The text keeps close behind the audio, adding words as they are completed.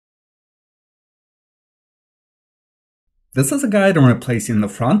This is a guide on replacing the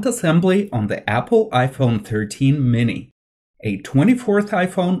front assembly on the Apple iPhone 13 mini, a 24th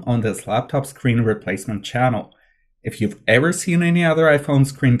iPhone on this laptop screen replacement channel. If you've ever seen any other iPhone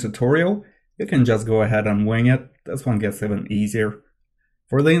screen tutorial, you can just go ahead and wing it. This one gets even easier.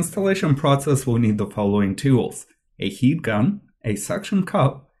 For the installation process, we'll need the following tools: a heat gun, a suction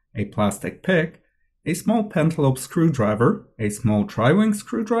cup, a plastic pick, a small Pentalobe screwdriver, a small tri-wing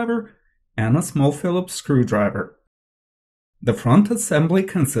screwdriver, and a small Phillips screwdriver. The front assembly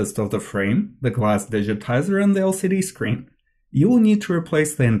consists of the frame, the glass digitizer, and the LCD screen. You will need to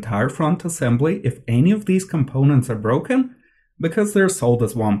replace the entire front assembly if any of these components are broken, because they're sold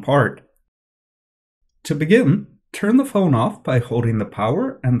as one part. To begin, turn the phone off by holding the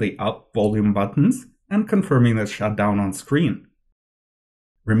power and the up volume buttons and confirming the shutdown on screen.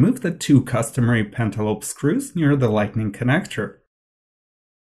 Remove the two customary Pentalobe screws near the lightning connector.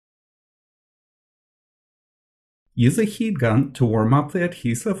 Use a heat gun to warm up the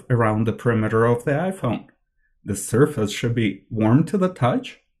adhesive around the perimeter of the iPhone. The surface should be warm to the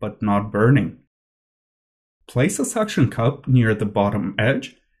touch, but not burning. Place a suction cup near the bottom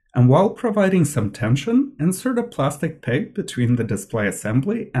edge, and while providing some tension, insert a plastic pick between the display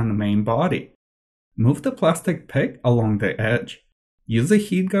assembly and the main body. Move the plastic pick along the edge. Use a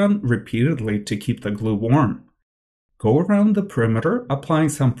heat gun repeatedly to keep the glue warm. Go around the perimeter, applying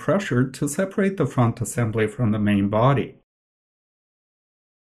some pressure to separate the front assembly from the main body.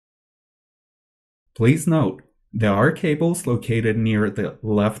 Please note, there are cables located near the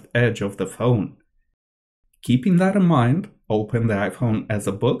left edge of the phone. Keeping that in mind, open the iPhone as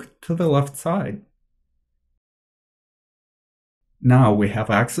a book to the left side. Now we have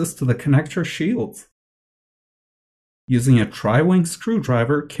access to the connector shields. Using a tri-wing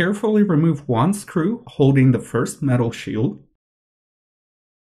screwdriver, carefully remove one screw holding the first metal shield,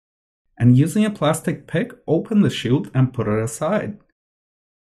 and using a plastic pick, open the shield and put it aside.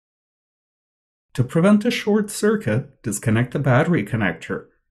 To prevent a short circuit, disconnect the battery connector.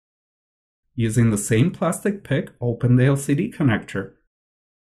 Using the same plastic pick, open the LCD connector.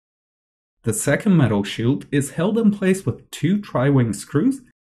 The second metal shield is held in place with two tri-wing screws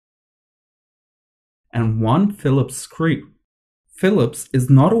and one Phillips screw. Phillips is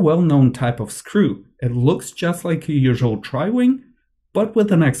not a well-known type of screw. It looks just like a usual tri-wing, but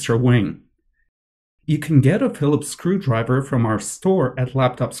with an extra wing. You can get a Phillips screwdriver from our store at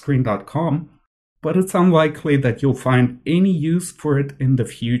LaptopScreen.com, but it's unlikely that you'll find any use for it in the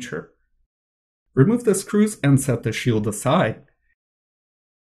future. Remove the screws and set the shield aside.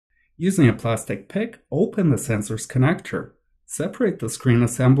 Using a plastic pick, open the sensor's connector. Separate the screen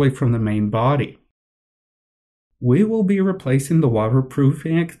assembly from the main body. We will be replacing the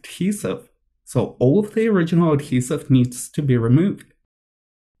waterproofing adhesive, so all of the original adhesive needs to be removed.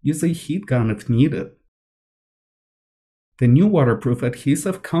 Use a heat gun if needed. The new waterproof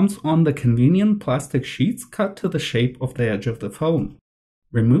adhesive comes on the convenient plastic sheets cut to the shape of the edge of the phone.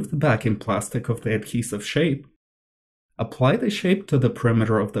 Remove the backing plastic of the adhesive shape. Apply the shape to the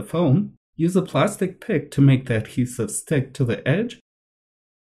perimeter of the phone. Use a plastic pick to make the adhesive stick to the edge,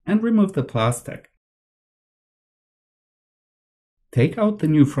 and remove the plastic. Take out the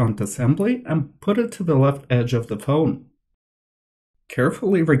new front assembly and put it to the left edge of the phone.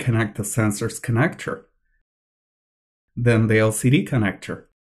 Carefully reconnect the sensor's connector, then the LCD connector.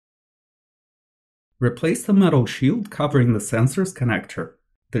 Replace the metal shield covering the sensor's connector.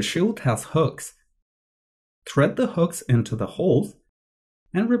 The shield has hooks. Thread the hooks into the holes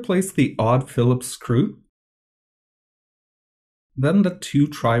and replace the odd Phillips screw, then the two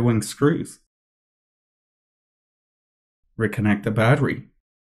tri-wing screws. Reconnect the battery.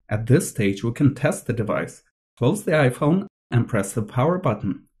 At this stage, we can test the device. Close the iPhone and press the power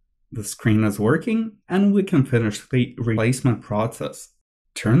button. The screen is working and we can finish the replacement process.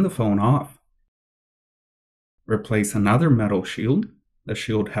 Turn the phone off. Replace another metal shield. The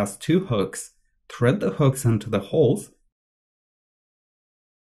shield has two hooks. Thread the hooks into the holes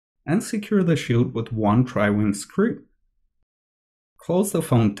and secure the shield with one tri-wing screw. Close the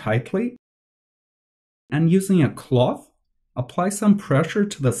phone tightly and using a cloth, apply some pressure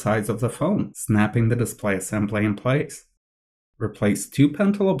to the sides of the phone, snapping the display assembly in place. Replace two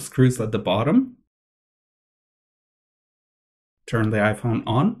Pentalobe screws at the bottom. Turn the iPhone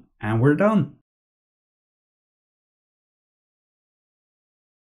on, and we're done.